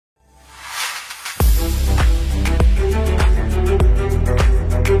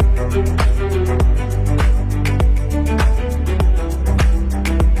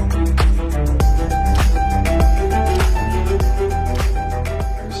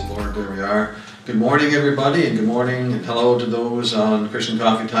There we are. Good morning, everybody, and good morning and hello to those on Christian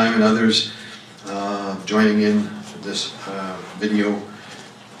Coffee Time and others joining in this video.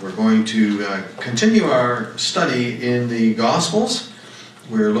 We're going to continue our study in the Gospels.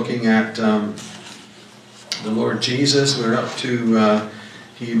 We're looking at the Lord Jesus. We're up to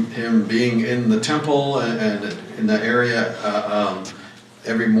Him being in the temple and in the area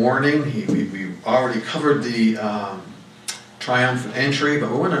every morning. We've already covered the triumphal entry,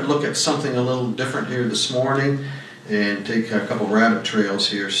 but we want to look at something a little different here this morning and take a couple rabbit trails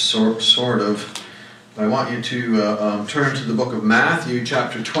here, sort of. I want you to turn to the book of Matthew,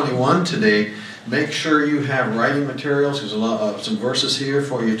 chapter 21 today. Make sure you have writing materials. There's some verses here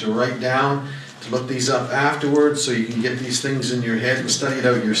for you to write down, to look these up afterwards so you can get these things in your head and study it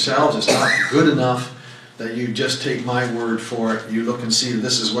out yourselves. It's not good enough that you just take my word for it. You look and see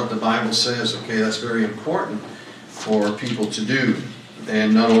this is what the Bible says. Okay, that's very important for people to do,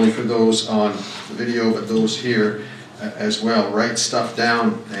 and not only for those on the video but those here as well. Write stuff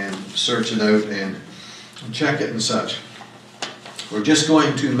down and search it out and check it and such. We're just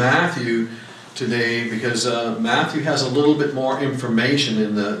going to Matthew today because Matthew has a little bit more information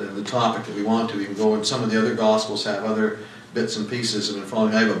in the topic that we want to. We can go, and some of the other Gospels have other bits and pieces, and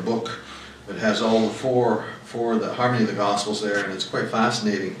I have a book that has all the four the harmony of the Gospels there, and it's quite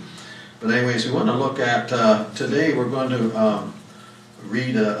fascinating. But anyways, we want to look at, today we're going to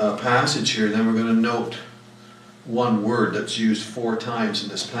read a passage here, and then we're going to note one word that's used 4 times in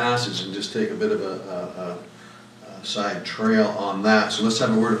this passage and just take a bit of a side trail on that. So let's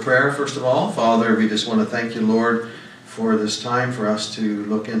have a word of prayer first of all. Father, we just want to thank you, Lord, for this time for us to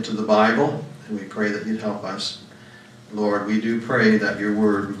look into the Bible, and we pray that you'd help us. Lord, we do pray that your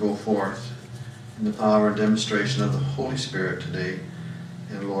word would go forth in the power and demonstration of the Holy Spirit today.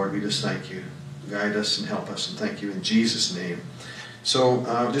 And Lord, we just thank you. Guide us and help us, and thank you in Jesus' name. So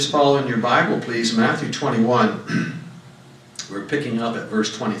just follow in your Bible, please. Matthew 21. We're picking up at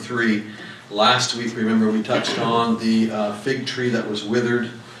verse 23. Last week, remember, we touched on the fig tree that was withered.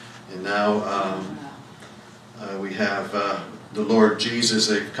 And now we have the Lord Jesus.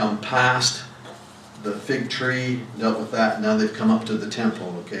 They've come past the fig tree, dealt with that. Now they've come up to the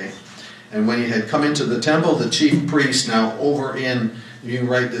temple, okay? And when he had come into the temple, the chief priest, now over in, you can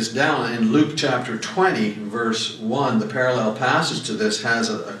write this down, in Luke chapter 20, verse 1, the parallel passage to this has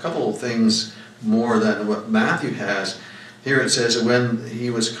a couple of things more than what Matthew has. Here it says that when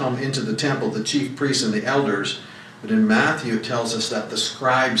he was come into the temple, the chief priests and the elders, but in Matthew it tells us that the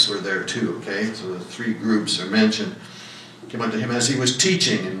scribes were there too, okay? So the 3 groups are mentioned. Came unto him as he was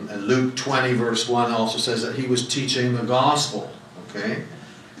teaching, and Luke 20, verse 1 also says that he was teaching the gospel, okay?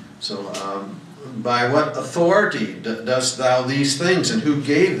 So, by what authority dost thou these things, and who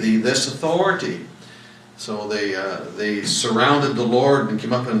gave thee this authority? So they surrounded the Lord and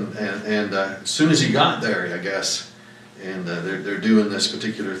came up, and as soon as he got there, I guess, and they're doing this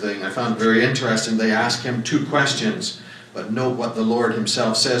particular thing. I found it very interesting. They asked him 2 questions, but note what the Lord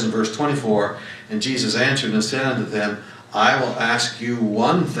himself says in verse 24. And Jesus answered and said unto them, I will ask you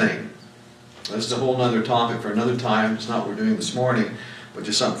one thing. This is a whole other topic for another time. It's not what we're doing this morning, but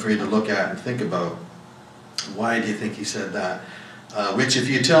just something for you to look at and think about. Why do you think he said that? Which if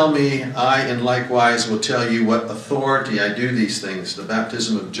you tell me, I in likewise will tell you what authority I do these things. The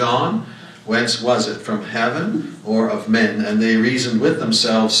baptism of John, whence was it? From heaven or of men? And they reasoned with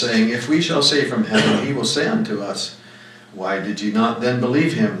themselves, saying, if we shall say from heaven, he will say unto us, why did ye not then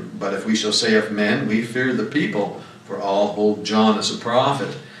believe him? But if we shall say of men, we fear the people, for all hold John as a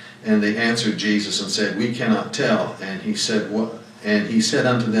prophet. And they answered Jesus and said, we cannot tell. And he said, what? And he said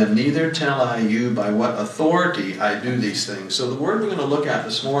unto them, neither tell I you by what authority I do these things. So the word we're going to look at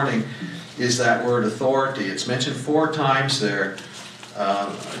this morning is that word authority. It's mentioned 4 times there.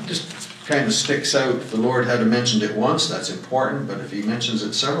 It just kind of sticks out. If the Lord had mentioned it once, that's important. But if he mentions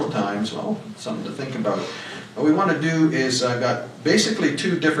it several times, well, something to think about. What we want to do is, I've got basically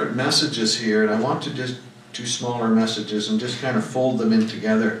 2 different messages here. And I want to just 2 smaller messages and just kind of fold them in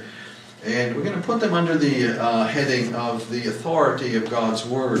together. And we're going to put them under the heading of the authority of God's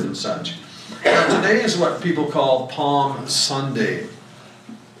Word and such. Now, today is what people call Palm Sunday.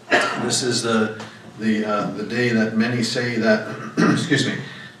 This is the day that many say that, excuse me,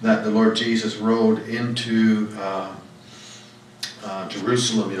 that the Lord Jesus rode into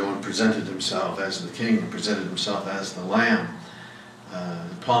Jerusalem, and presented himself as the King and presented himself as the Lamb.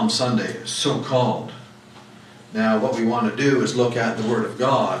 Palm Sunday, so called. Now, what we want to do is look at the Word of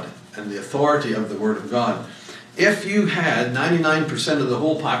God and the authority of the Word of God. If you had 99% of the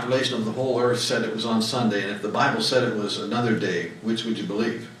whole population of the whole earth said it was on Sunday, and if the Bible said it was another day, which would you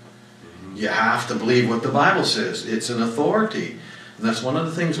believe? You have to believe what the Bible says. It's an authority. And that's one of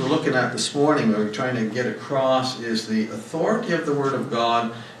the things we're looking at this morning, we're trying to get across, is the authority of the Word of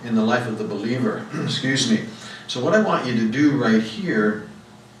God in the life of the believer. Excuse me. So what I want you to do right here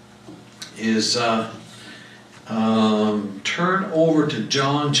is turn over to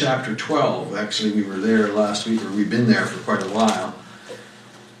John chapter 12. Actually, we were there last week, or we've been there for quite a while.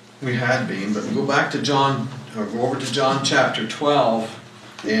 We had been, but we go back to John, or go over to John chapter 12,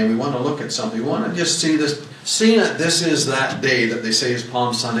 and we want to look at something. We want to just see this, seeing that this is that day that they say is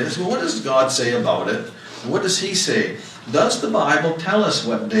Palm Sunday. So what does God say about it? What does He say? Does the Bible tell us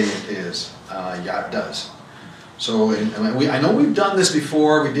what day it is? Yeah, it does. So I know we've done this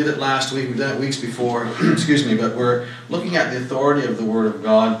before. We did it last week. We've done it weeks before. Excuse me. But we're looking at the authority of the Word of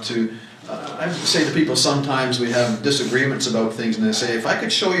God to... I say to people sometimes we have disagreements about things, and they say, if I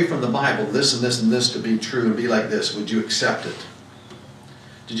could show you from the Bible this and this and this to be true and be like this, would you accept it?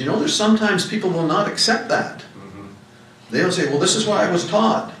 Did you know there's sometimes people will not accept that? Mm-hmm. They'll say, well, this is what I was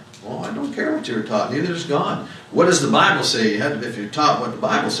taught. Well, I don't care what you were taught. Neither does God. What does the Bible say? If you're taught what the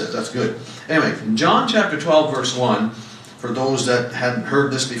Bible says, that's good. Anyway, in John chapter 12, verse 1, for those that hadn't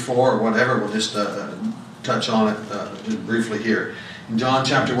heard this before or whatever, we'll just touch on it just briefly here. In John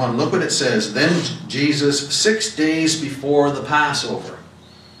chapter 1, look what it says. Then Jesus, 6 days before the Passover.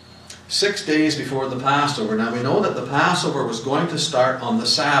 6 days before the Passover. Now we know that the Passover was going to start on the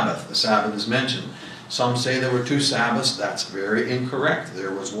Sabbath. The Sabbath is mentioned. Some say there were 2 Sabbaths. That's very incorrect.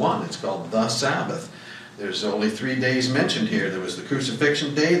 There was one. It's called the Sabbath. There's only 3 days mentioned here. There was the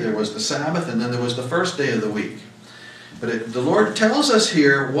crucifixion day, there was the Sabbath, and then there was the first day of the week. But the Lord tells us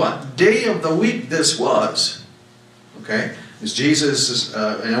here what day of the week this was. Okay? As Jesus is,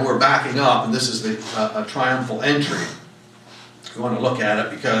 and we're backing up, and this is a triumphal entry. We want to look at it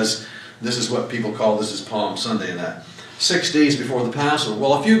because this is what people call, this is Palm Sunday and that. 6 days before the Passover.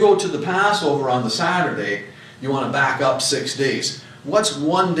 Well, if you go to the Passover on the Saturday, you want to back up 6 days. What's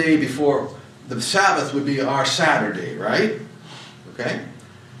one day before? The Sabbath would be our Saturday, right? Okay?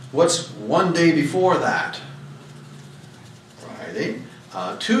 What's one day before that? Friday.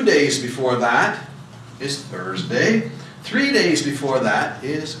 2 days before that is Thursday. 3 days before that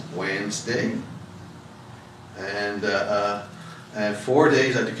is Wednesday. And 4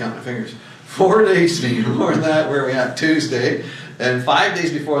 days, I have to count my fingers. 4 days before that, where we have Tuesday. And 5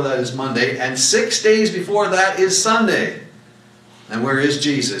 days before that is Monday. And 6 days before that is Sunday. And where is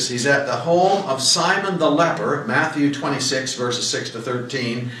Jesus? He's at the home of Simon the leper. Matthew 26, verses 6 to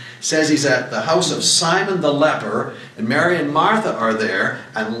 13 says he's at the house of Simon the leper, and Mary and Martha are there,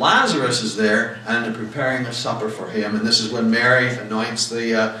 and Lazarus is there, and they're preparing a supper for him. And this is when Mary anoints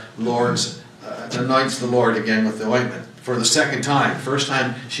the Lord again with the ointment for the second time. First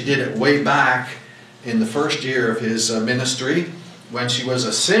time she did it way back in the first year of his ministry when she was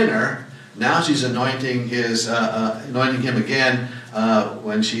a sinner. Now she's anointing him again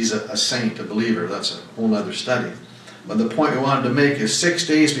when she's a saint, a believer. That's a whole other study. But the point we wanted to make is 6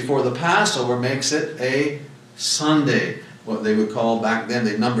 days before the Passover makes it a Sunday. What they would call back then,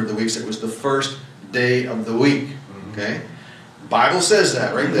 they numbered the weeks. It was the first day of the week. Okay? The Bible says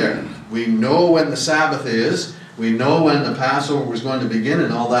that right there. We know when the Sabbath is. We know when the Passover was going to begin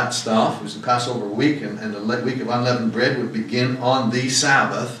and all that stuff. It was the Passover week, and the week of unleavened bread would begin on the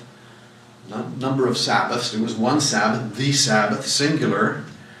Sabbath. Not number of Sabbaths. There was one Sabbath, the Sabbath, singular.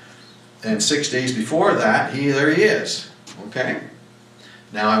 And 6 days before that, there he is. Okay?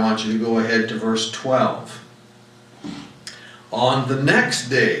 Now I want you to go ahead to verse 12. On the next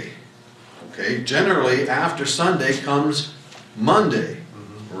day, okay, generally after Sunday comes Monday,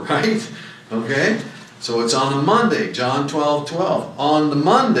 right? Okay? So it's on a Monday, John 12:12. On the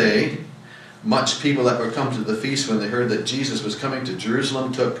Monday, much people that were come to the feast when they heard that Jesus was coming to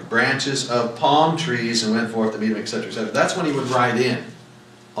Jerusalem took branches of palm trees and went forth to meet him, etc., etc. That's when he would ride in,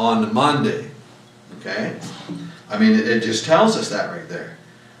 on Monday. Okay? I mean, it just tells us that right there.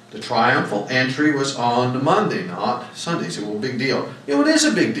 The triumphal entry was on Monday, not Sunday. So, well, big deal. You know, it is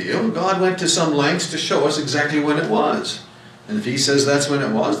a big deal. God went to some lengths to show us exactly when it was. And if he says that's when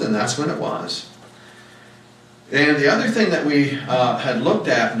it was, then that's when it was. And the other thing that we had looked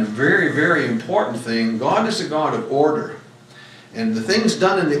at, and a very, very important thing, God is a God of order. And the things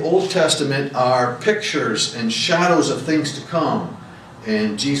done in the Old Testament are pictures and shadows of things to come.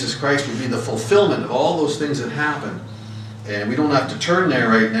 And Jesus Christ would be the fulfillment of all those things that happen. And we don't have to turn there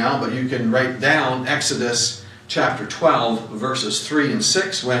right now, but you can write down Exodus chapter 12, verses 3 and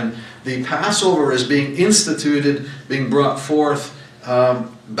 6, when the Passover is being instituted, being brought forth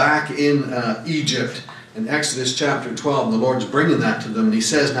back in Egypt. In Exodus chapter 12, the Lord's bringing that to them, and he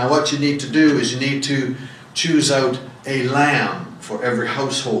says, now what you need to do is you need to choose out a lamb for every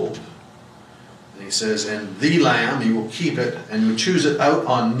household. And he He says, and the lamb, you will keep it, and you choose it out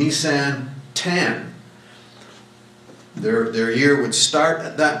on Nisan 10. Their year would start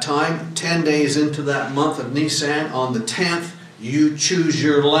at that time, 10 days into that month of Nisan. On the 10th, you choose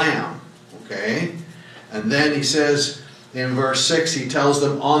your lamb. Okay? And then he says, in verse 6, he tells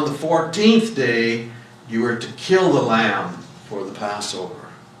them, on the 14th day, you are to kill the lamb for the Passover.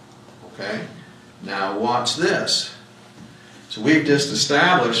 Okay? Now watch this. So we've just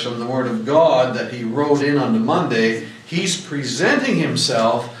established from the Word of God that he rode in on the Monday. He's presenting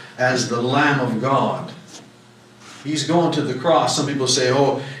himself as the Lamb of God. He's going to the cross. Some people say,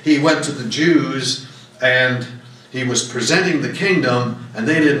 oh, he went to the Jews and he was presenting the kingdom and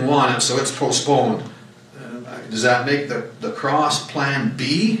they didn't want it, so it's postponed. Does that make the cross plan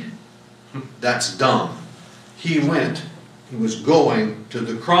B? That's dumb. He went. He was going to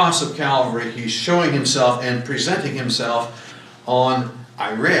the cross of Calvary. He's showing himself and presenting himself on,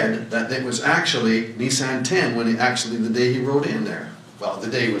 I read that it was actually Nisan 10 when the day he rode in there. Well,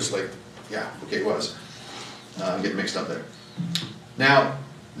 the day was like, yeah, okay, it was. I'm getting mixed up there. Now,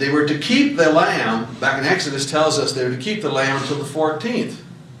 they were to keep the lamb, back in Exodus tells us they were to keep the lamb until the 14th.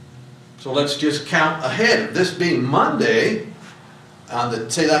 So let's just count ahead. This being Monday,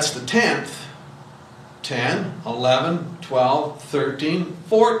 say that's the 10th, 10, 11, 12, 13,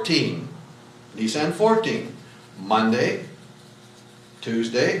 14. Nisan 14. Monday,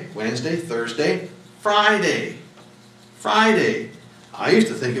 Tuesday, Wednesday, Thursday, Friday. Friday. I used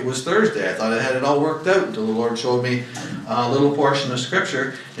to think it was Thursday. I thought I had it all worked out until the Lord showed me a little portion of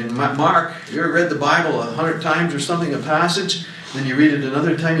Scripture. In Mark, you ever read the Bible 100 times or something, a passage, then you read it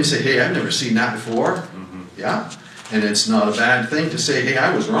another time, you say, hey, I've never seen that before. Mm-hmm. Yeah? And it's not a bad thing to say, hey,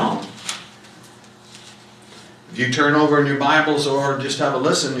 I was wrong. If you turn over in your Bibles or just have a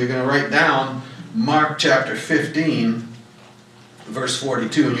listen, you're going to write down Mark chapter 15, verse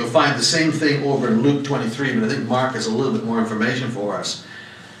 42, and you'll find the same thing over in Luke 23, but I think Mark has a little bit more information for us.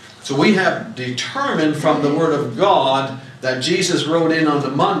 So we have determined from the Word of God that Jesus rode in on the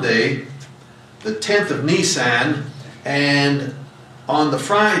Monday, the 10th of Nisan, and on the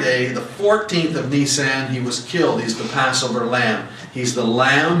Friday, the 14th of Nisan, he was killed. He's the Passover lamb. He's the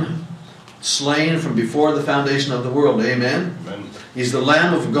lamb slain from before the foundation of the world. Amen? Amen. He's the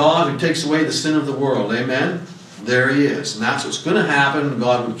Lamb of God who takes away the sin of the world. Amen? There he is. And that's what's going to happen.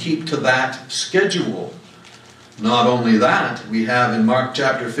 God would keep to that schedule. Not only that, we have in Mark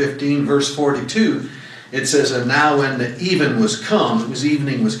chapter 15, verse 42, it says, and now when the even was come, his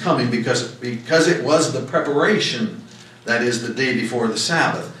evening was coming, because it was the preparation, that is the day before the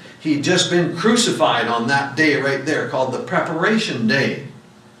Sabbath. He'd just been crucified on that day right there, called the preparation day.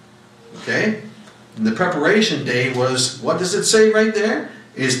 Okay? And the preparation day was, what does it say right there?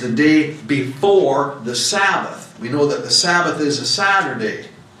 Is the day before the Sabbath. We know that the Sabbath is a Saturday.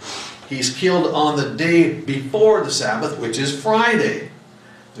 He's killed on the day before the Sabbath, which is Friday.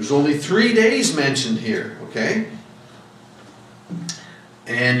 There's only 3 days mentioned here, okay?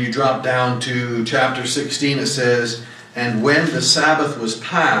 And you drop down to chapter 16, it says, and when the Sabbath was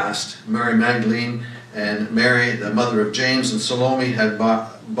past, Mary Magdalene and Mary, the mother of James, and Salome had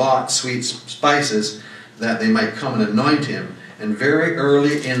bought sweet spices that they might come and anoint him. And very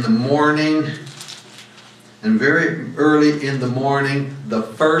early in the morning, the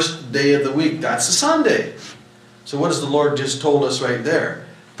first day of the week, that's a Sunday. So what does the Lord just told us right there?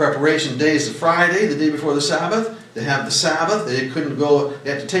 Preparation day is the Friday, the day before the Sabbath. They have the Sabbath. They couldn't go,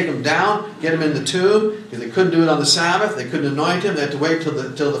 they had to take him down, get him in the tomb, because they couldn't do it on the Sabbath. They couldn't anoint him. They had to wait till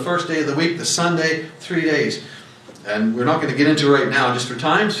the first day of the week, the Sunday, 3 days. And we're not going to get into right now, just for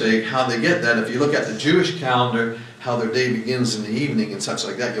time's sake, how they get that. If you look at the Jewish calendar, how their day begins in the evening and such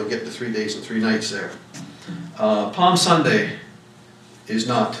like that, you'll get the 3 days and 3 nights there. Palm Sunday is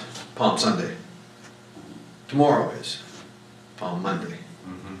not Palm Sunday. Tomorrow is Palm Monday.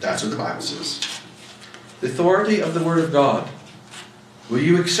 That's what the Bible says. The authority of the Word of God. Will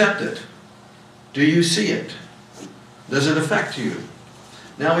you accept it? Do you see it? Does it affect you?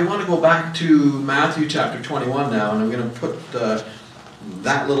 Now we want to go back to Matthew chapter 21 now, and I'm going to put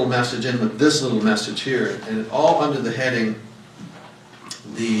that little message in with this little message here, and all under the heading,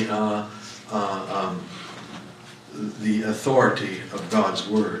 the authority of God's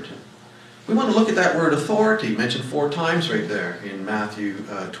Word. We want to look at that word authority, mentioned 4 times right there in Matthew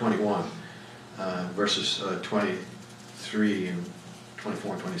 21, verses 23 and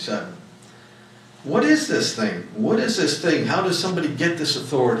 24 and 27. What is this thing? What is this thing? How does somebody get this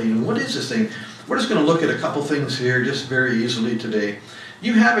authority? And what is this thing? We're just going to look at a couple things here just very easily today.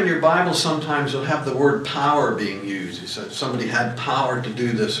 You have in your Bible sometimes you'll have the word power being used. You said somebody had power to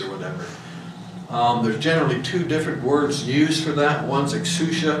do this or whatever. There's generally 2 different words used for that. One's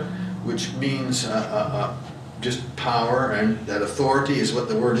exousia, which means just power, and that authority is what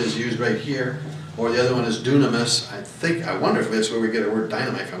the word is used right here. Or the other one is dunamis. I wonder if that's where we get our word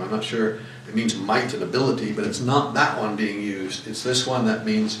dynamite from. I'm not sure. It means might and ability, but it's not that one being used. It's this one that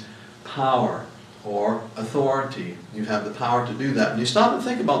means power or authority. You have the power to do that. And you stop and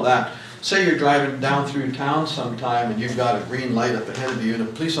think about that. Say you're driving down through town sometime and you've got a green light up ahead of you, and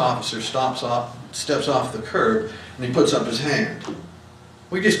a police officer steps off the curb and he puts up his hand.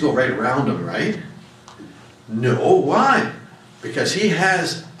 We just go right around him, right? No, why? Because he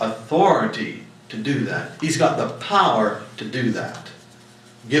has authority to do that. He's got the power to do that,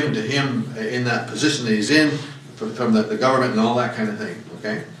 given to him in that position that he's in from the government and all that kind of thing.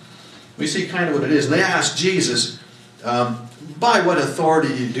 Okay, we see kind of what it is. And they asked Jesus, by what authority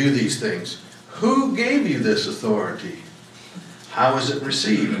do you do these things? Who gave you this authority? How is it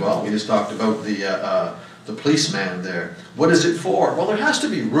received? Well, we just talked about the policeman there. What is it for? Well, there has to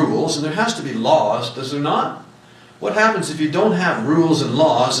be rules and there has to be laws, does there not? What happens if you don't have rules and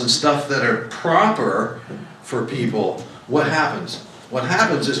laws and stuff that are proper for people? What happens? What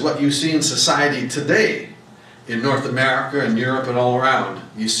happens is what you see in society today, in North America and Europe and all around.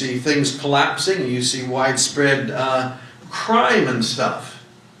 You see things collapsing, and you see widespread crime and stuff,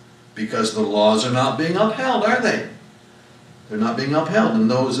 because the laws are not being upheld, are they? They're not being upheld,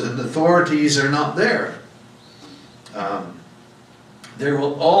 and those authorities are not there. There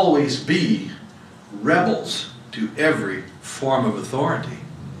will always be rebels to every form of authority.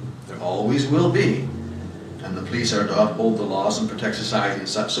 There always will be. And the police are to uphold the laws and protect society and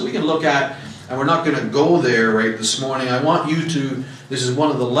such. So we can look at, and we're not going to go there right this morning. I want you to, this is one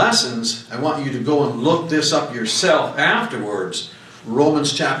of the lessons, I want you to go and look this up yourself afterwards.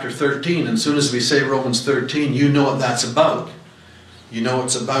 Romans chapter 13. And as soon as we say Romans 13, you know what that's about. You know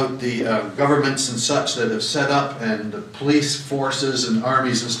it's about the governments and such that have set up, and the police forces and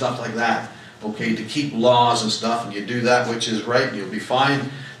armies and stuff like that. Okay, to keep laws and stuff, and you do that which is right, you'll be fine.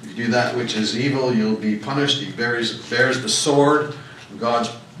 If you do that which is evil, you'll be punished. He bears the sword.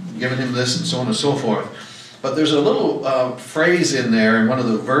 God's given him this, and so on and so forth. But there's a little phrase in there in one of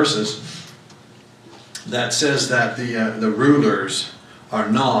the verses that says that the rulers are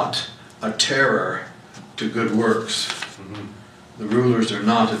not a terror to good works. The rulers are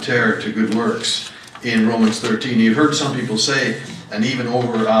not a terror to good works in Romans 13. You've heard some people say, and even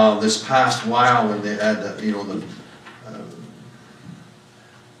over this past while when they had the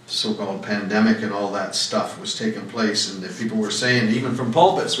so-called pandemic and all that stuff was taking place, and the people were saying, even from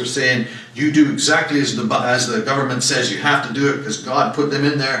pulpits, were saying, you do exactly as the government says you have to do it because God put them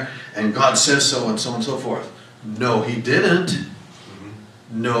in there and God says so, and so on and so forth. No, he didn't.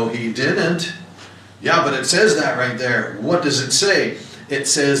 No, he didn't. Yeah, but it says that right there. What does it say? It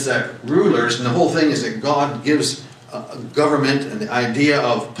says that rulers, and the whole thing is that God gives government and the idea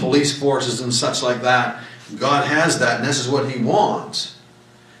of police forces and such like that. God has that, and this is what he wants.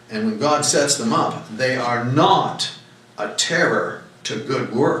 And when God sets them up, they are not a terror to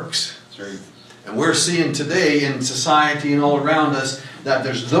good works. That's right. And we're seeing today in society and all around us that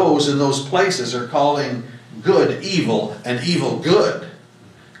there's those in those places are calling good evil and evil good.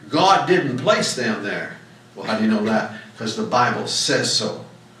 God didn't place them there. Well, how do you know that? Because the Bible says so.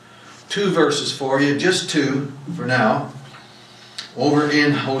 2 verses for you, just 2 for now. Over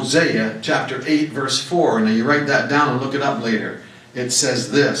in Hosea chapter 8 verse 4, and you write that down and look it up later. It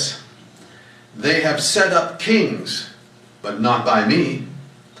says this: they have set up kings, but not by me.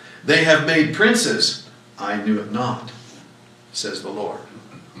 They have made princes, I knew it not, says the Lord.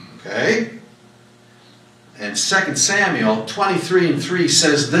 Okay? And 2 Samuel 23:3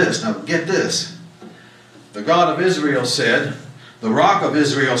 says this. Now get this. The God of Israel said, the rock of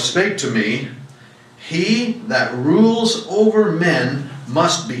Israel spake to me, he that rules over men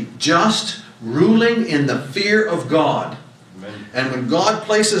must be just, ruling in the fear of God. Amen. And when God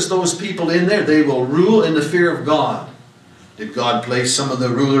places those people in there, they will rule in the fear of God. Did God place some of the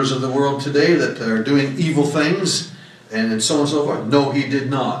rulers of the world today that are doing evil things and so on and so forth? No, he did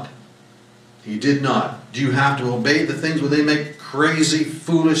not. He did not. Do you have to obey the things when they make crazy,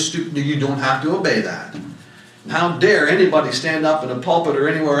 foolish, stupid? You don't have to obey that. How dare anybody stand up in a pulpit or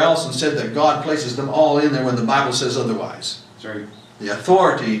anywhere else and said that God places them all in there when the Bible says otherwise? Sorry. The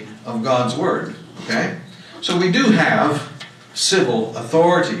authority of God's Word. Okay? So we do have civil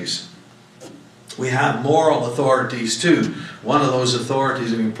authorities. We have moral authorities too. One of those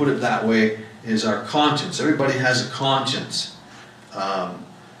authorities, if we can put it that way, is our conscience. Everybody has a conscience.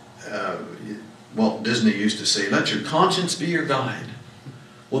 Walt Disney used to say, let your conscience be your guide.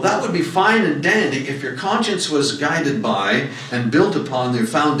 Well, that would be fine and dandy if your conscience was guided by and built upon the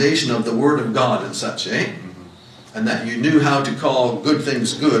foundation of the Word of God and such, eh? and that you knew how to call good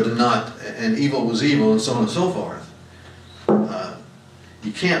things good and evil was evil, and so on and so forth.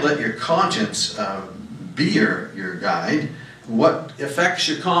 You can't let your conscience be your guide. What affects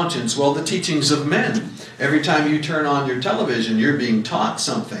your conscience? Well, the teachings of men. Every time you turn on your television, you're being taught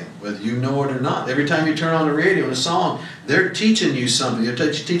something, whether you know it or not. Every time you turn on the radio and a song, they're teaching you something.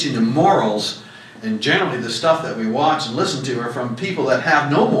 They're teaching you morals. And generally the stuff that we watch and listen to are from people that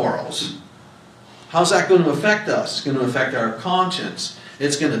have no morals. How's that going to affect us? It's going to affect our conscience.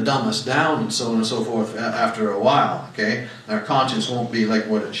 It's going to dumb us down and so on and so forth after a while. Okay? Our conscience won't be like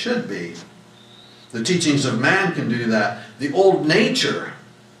what it should be. The teachings of man can do that. The old nature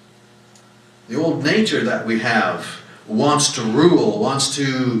that we have wants to rule, wants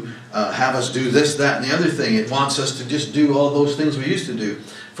to have us do this, that, and the other thing. It wants us to just do all those things we used to do.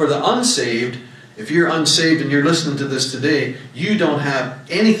 For the unsaved, if you're unsaved and you're listening to this today, you don't have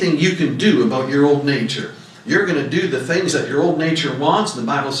anything you can do about your old nature. You're going to do the things that your old nature wants. The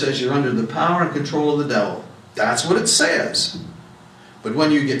Bible says you're under the power and control of the devil. That's what it says. But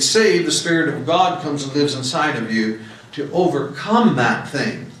when you get saved, the Spirit of God comes and lives inside of you to overcome that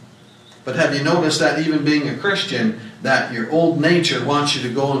thing. But have you noticed that even being a Christian, that your old nature wants you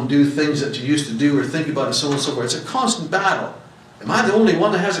to go and do things that you used to do or think about and so on and so forth? It's a constant battle. Am I the only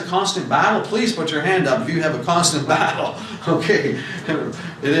one that has a constant battle? Please put your hand up if you have a constant battle. Okay,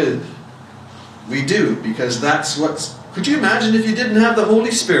 it is. We do, because that's what's... Could you imagine if you didn't have the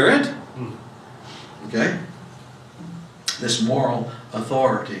Holy Spirit? Okay? This moral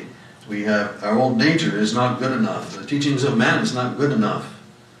authority. We have, our old nature is not good enough. The teachings of man is not good enough.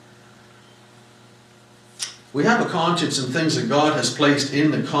 We have a conscience, and things that God has placed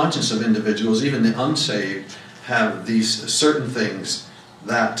in the conscience of individuals, even the unsaved, have these certain things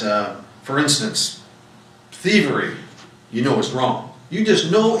that, for instance, thievery, you know it's wrong. You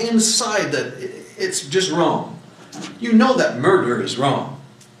just know inside that it's just wrong. You know that murder is wrong.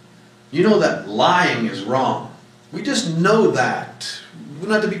 You know that lying is wrong. We just know that. We're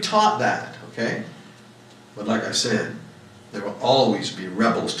not to be taught that, okay? But like I said, there will always be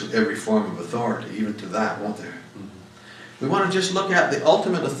rebels to every form of authority, even to that, won't there? We want to just look at the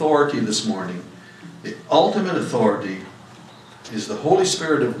ultimate authority this morning. The ultimate authority is the Holy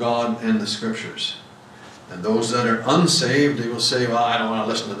Spirit of God and the Scriptures. And those that are unsaved, they will say, well, I don't want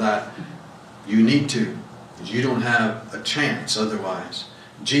to listen to that. You need to, because you don't have a chance otherwise.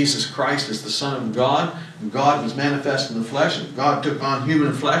 Jesus Christ is the Son of God. God was manifest in the flesh, and God took on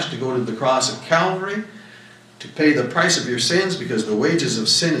human flesh to go to the cross of Calvary to pay the price of your sins, because the wages of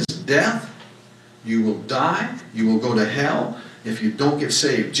sin is death. You will die. You will go to hell if you don't get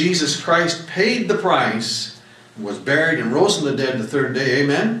saved. Jesus Christ paid the price, was buried, and rose from the dead the third day.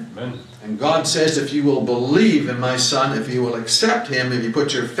 Amen? Amen. And God says, if you will believe in my Son, if you will accept Him, if you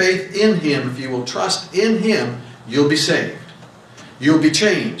put your faith in Him, if you will trust in Him, you'll be saved. You'll be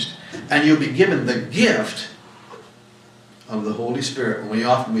changed. And you'll be given the gift of the Holy Spirit.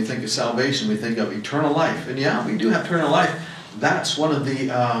 When we think of salvation, we think of eternal life. And yeah, we do have eternal life. That's one of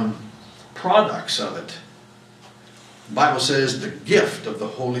the products of it. The Bible says the gift of the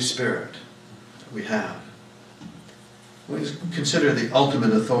Holy Spirit that we have. We consider the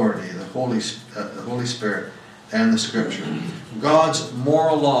ultimate authority, the Holy Spirit and the Scripture. God's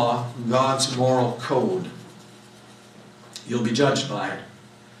moral law, God's moral code. You'll be judged by it.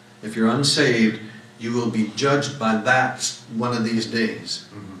 If you're unsaved, you will be judged by that one of these days.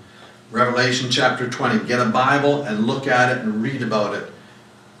 Revelation chapter 20. Get a Bible and look at it and read about it.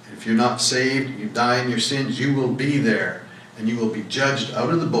 If you're not saved, you die in your sins, you will be there. And you will be judged out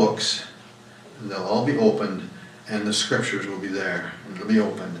of the books. And they'll all be opened. And the Scriptures will be there. And they'll be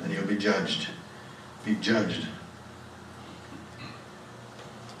opened. And you'll be judged. Be judged.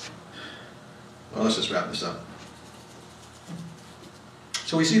 Well, let's just wrap this up.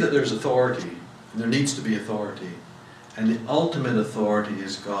 So we see that there's authority. And there needs to be authority. And the ultimate authority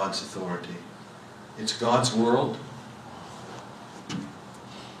is God's authority. It's God's world.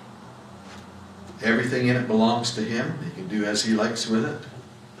 Everything in it belongs to Him. He can do as He likes with it.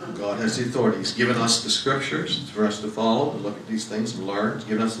 God has the authority. He's given us the Scriptures for us to follow, to look at these things and learn. He's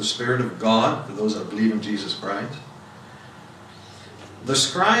given us the Spirit of God for those that believe in Jesus Christ. The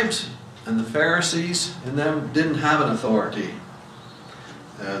scribes and the Pharisees in them didn't have an authority.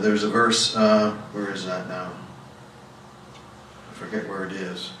 There's a verse, where is that now? I forget where it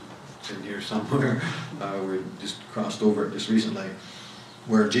is. It's in here somewhere. We just crossed over it just recently.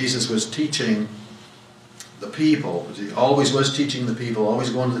 Where Jesus was teaching the people. He always was teaching the people, always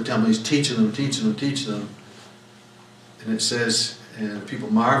going to the temple. He's teaching them, teaching them, teaching them. And it says, and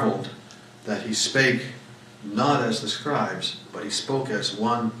people marveled that He spake not as the scribes, but He spoke as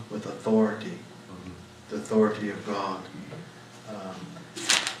one with authority. the authority of God.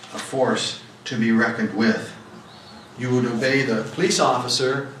 A force to be reckoned with. You would obey the police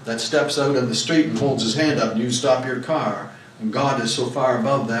officer that steps out in the street and holds his hand up and you stop your car. And God is so far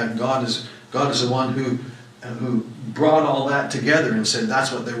above that. God is the one who brought all that together and said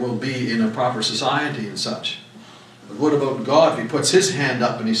that's what there will be in a proper society and such. But what about God? If He puts His hand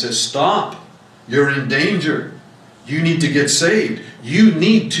up and He says, stop, you're in danger. You need to get saved. You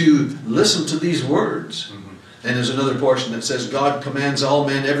need to listen to these words. And there's another portion that says God commands all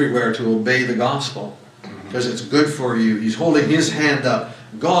men everywhere to obey the gospel because it's good for you. He's holding His hand up.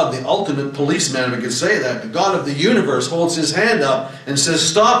 God, the ultimate policeman, if we could say that, the God of the universe holds His hand up and says,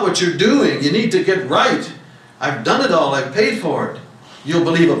 stop what you're doing. You need to get right. I've done it all. I've paid for it. You'll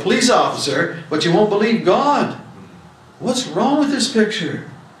believe a police officer, but you won't believe God. What's wrong with this picture?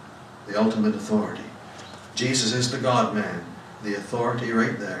 The ultimate authority. Jesus is the God-man. The authority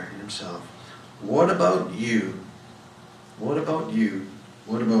right there Himself. What about you? What about you?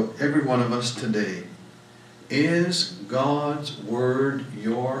 What about every one of us today? Is God's Word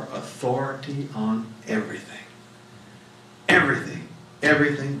your authority on everything? Everything,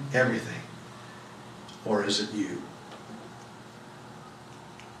 everything, everything. Or is it you?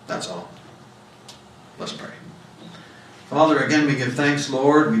 That's all. Let's pray. Father, again we give thanks,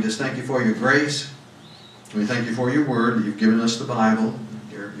 Lord. We just thank You for Your grace. We thank You for Your Word, that You've given us the Bible,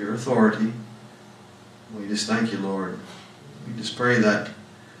 Your authority. We just thank You, Lord. We just pray that,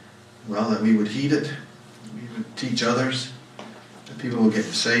 well, that we would heed it. We would teach others. That people would get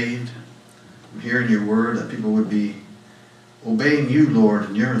saved from hearing Your Word. That people would be obeying You, Lord,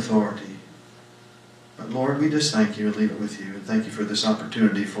 and Your authority. But Lord, we just thank You and leave it with You. And thank You for this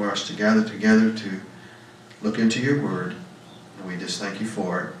opportunity for us to gather together to look into Your Word. And we just thank You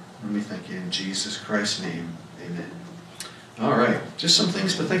for it. And we thank You in Jesus Christ's name. Amen. All right. Just some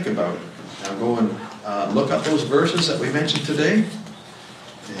things to think about. Now go and look up those verses that we mentioned today,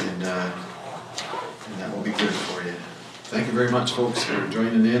 and that will be good for you. Thank you very much, folks, for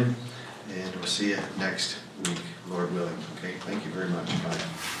joining in, and we'll see you next week, Lord willing. Okay, thank you very much.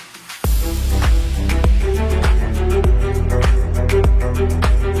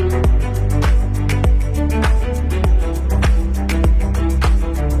 Bye.